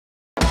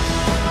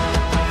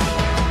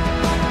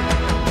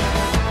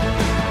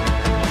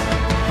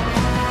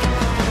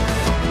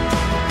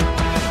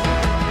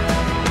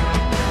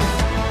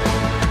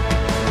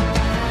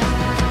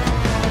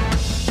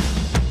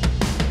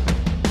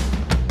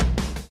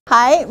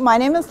Hi, my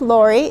name is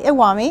Lori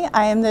Iwami.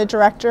 I am the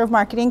Director of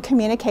Marketing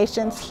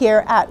Communications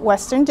here at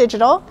Western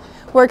Digital.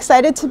 We're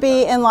excited to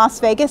be in Las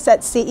Vegas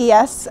at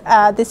CES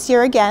this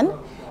year again.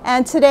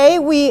 And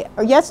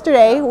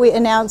yesterday we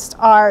announced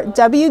our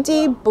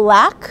WD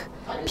Black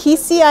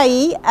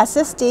PCIe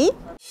SSD.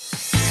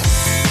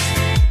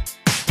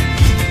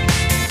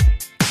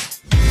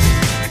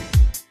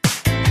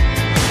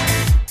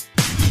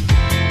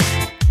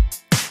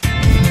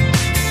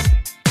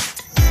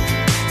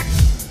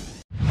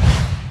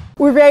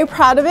 We're very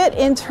proud of it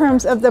in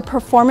terms of the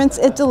performance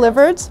it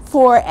delivered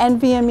for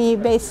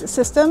NVMe-based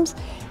systems.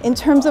 In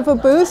terms of a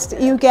boost,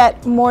 you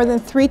get more than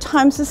 3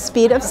 times the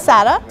speed of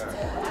SATA.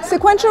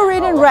 Sequential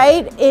read and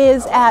write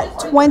is at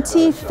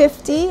 20,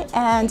 50,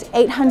 and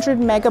 800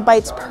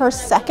 megabytes per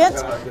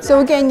second.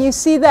 So again, you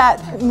see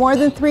that more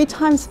than 3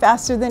 times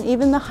faster than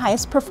even the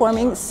highest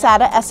performing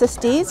SATA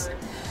SSDs.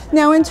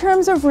 Now, in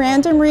terms of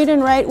random read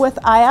and write with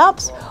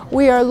IOPS,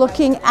 we are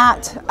looking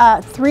at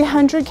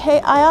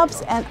 300K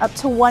IOPS and up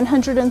to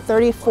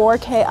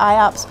 134K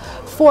IOPS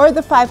for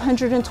the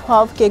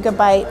 512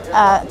 gigabyte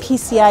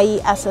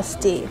PCIe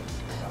SSD.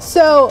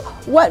 So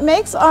what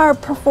makes our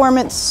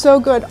performance so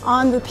good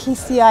on the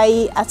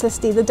PCIe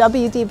SSD, the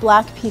WD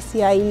Black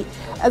PCIe,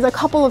 is a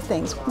couple of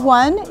things.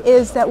 One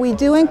is that we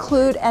do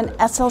include an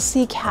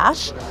SLC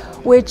cache,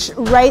 which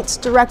writes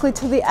directly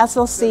to the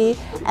SLC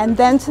and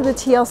then to the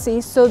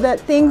TLC, so that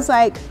things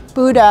like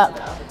boot up,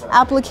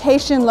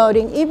 application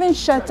loading, even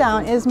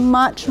shutdown is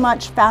much,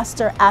 much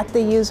faster at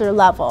the user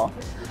level.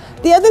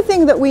 The other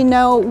thing that we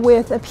know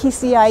with a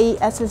PCIe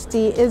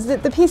SSD is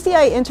that the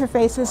PCIe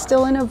interface is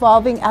still an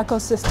evolving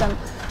ecosystem.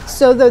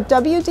 So the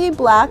WD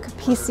Black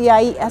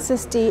PCIe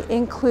SSD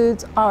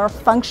includes our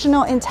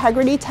functional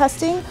integrity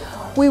testing.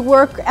 We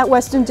work at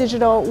Western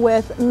Digital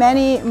with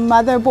many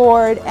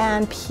motherboard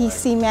and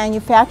PC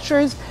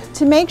manufacturers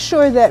to make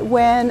sure that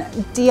when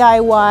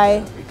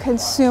DIY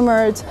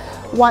consumers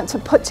want to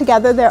put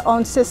together their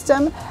own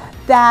system,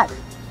 that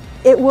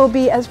it will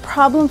be as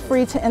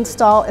problem-free to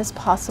install as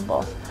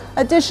possible.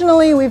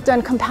 Additionally, we've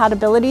done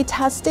compatibility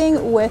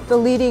testing with the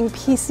leading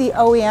PC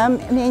OEM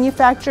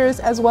manufacturers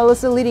as well as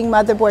the leading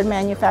motherboard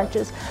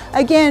manufacturers.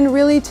 Again,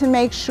 really to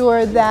make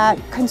sure that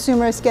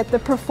consumers get the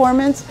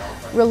performance,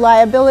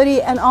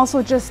 reliability, and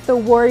also just the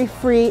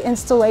worry-free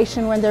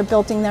installation when they're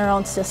building their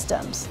own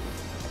systems.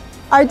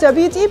 Our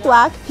WD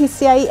Black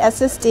PCIe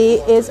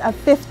SSD is a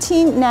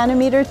 15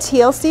 nanometer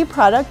TLC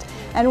product,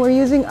 and we're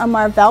using a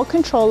Marvell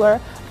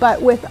controller,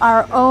 but with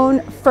our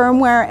own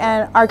firmware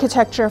and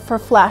architecture for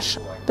flash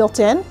built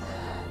in.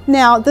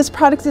 Now, this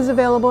product is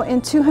available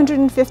in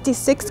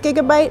 256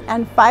 gigabyte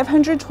and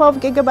 512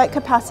 gigabyte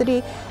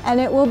capacity, and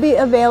it will be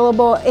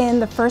available in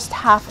the first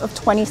half of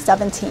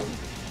 2017.